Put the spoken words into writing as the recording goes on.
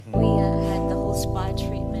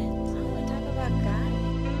about God.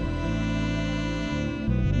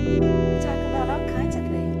 We talk about all kinds of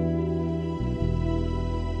things.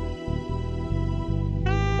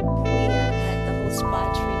 We had the whole spa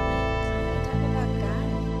treatment. We talk about God.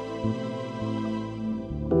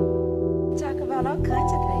 We talk about all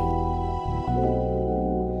kinds of things.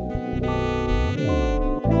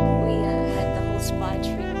 We had the whole spa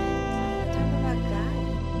treatment. We talk about God.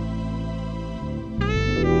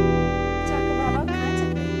 We talk about all kinds of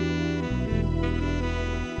things.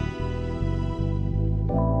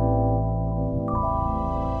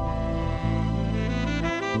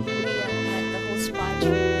 We had the whole spa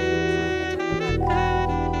treatment. We talk about God.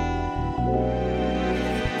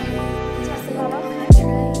 We talk about all kinds of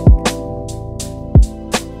things.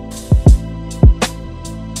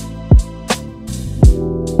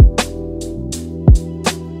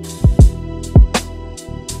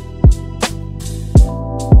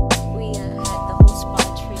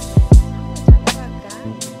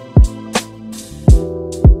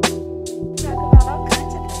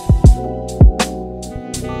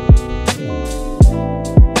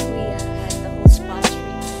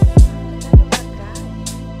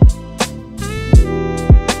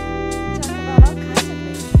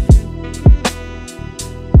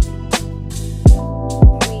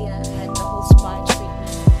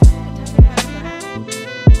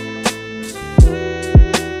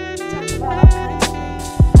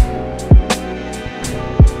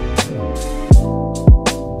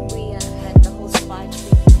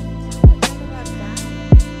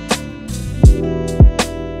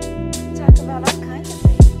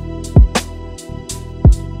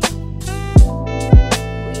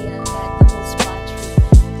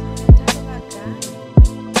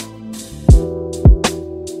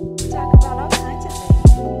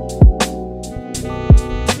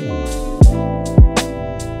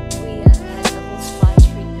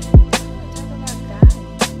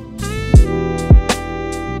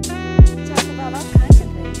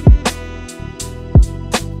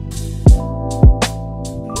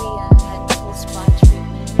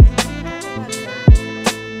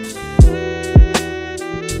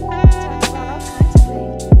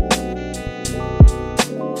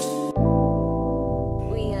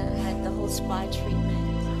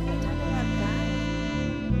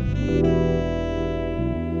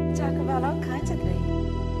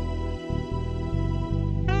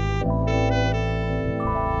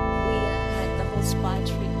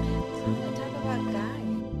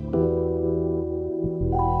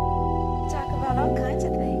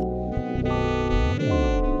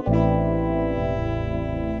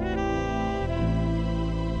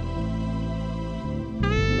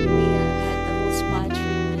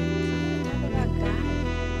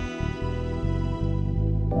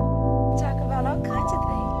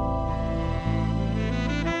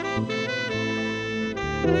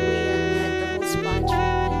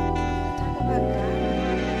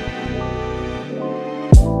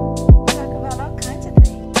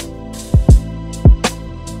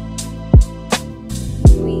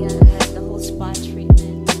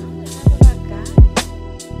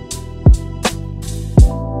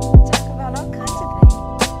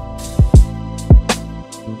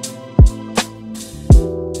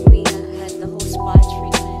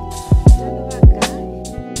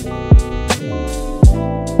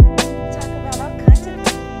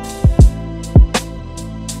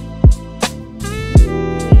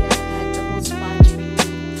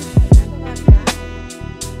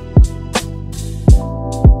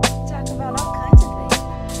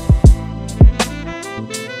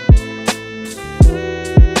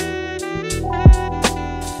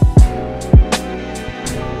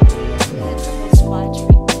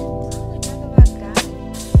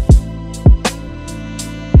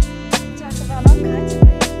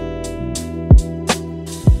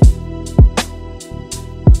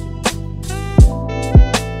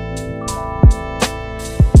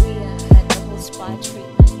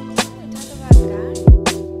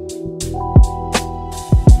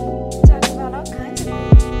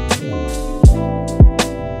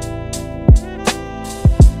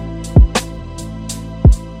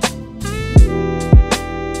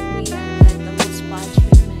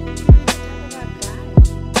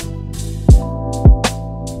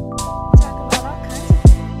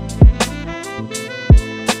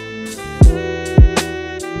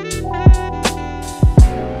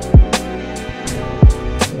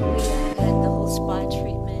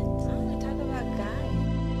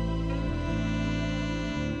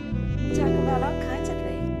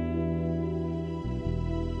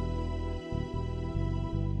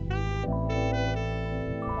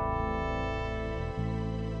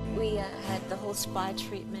 We had the whole spa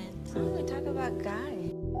treatment. Oh, we talk about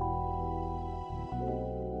Guy.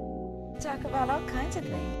 Talk about all kinds of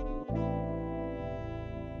things.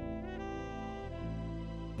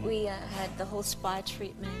 We had the whole spa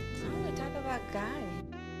treatment. Oh, we talk about Guy.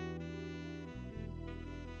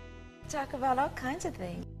 Talk about all kinds of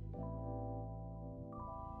things.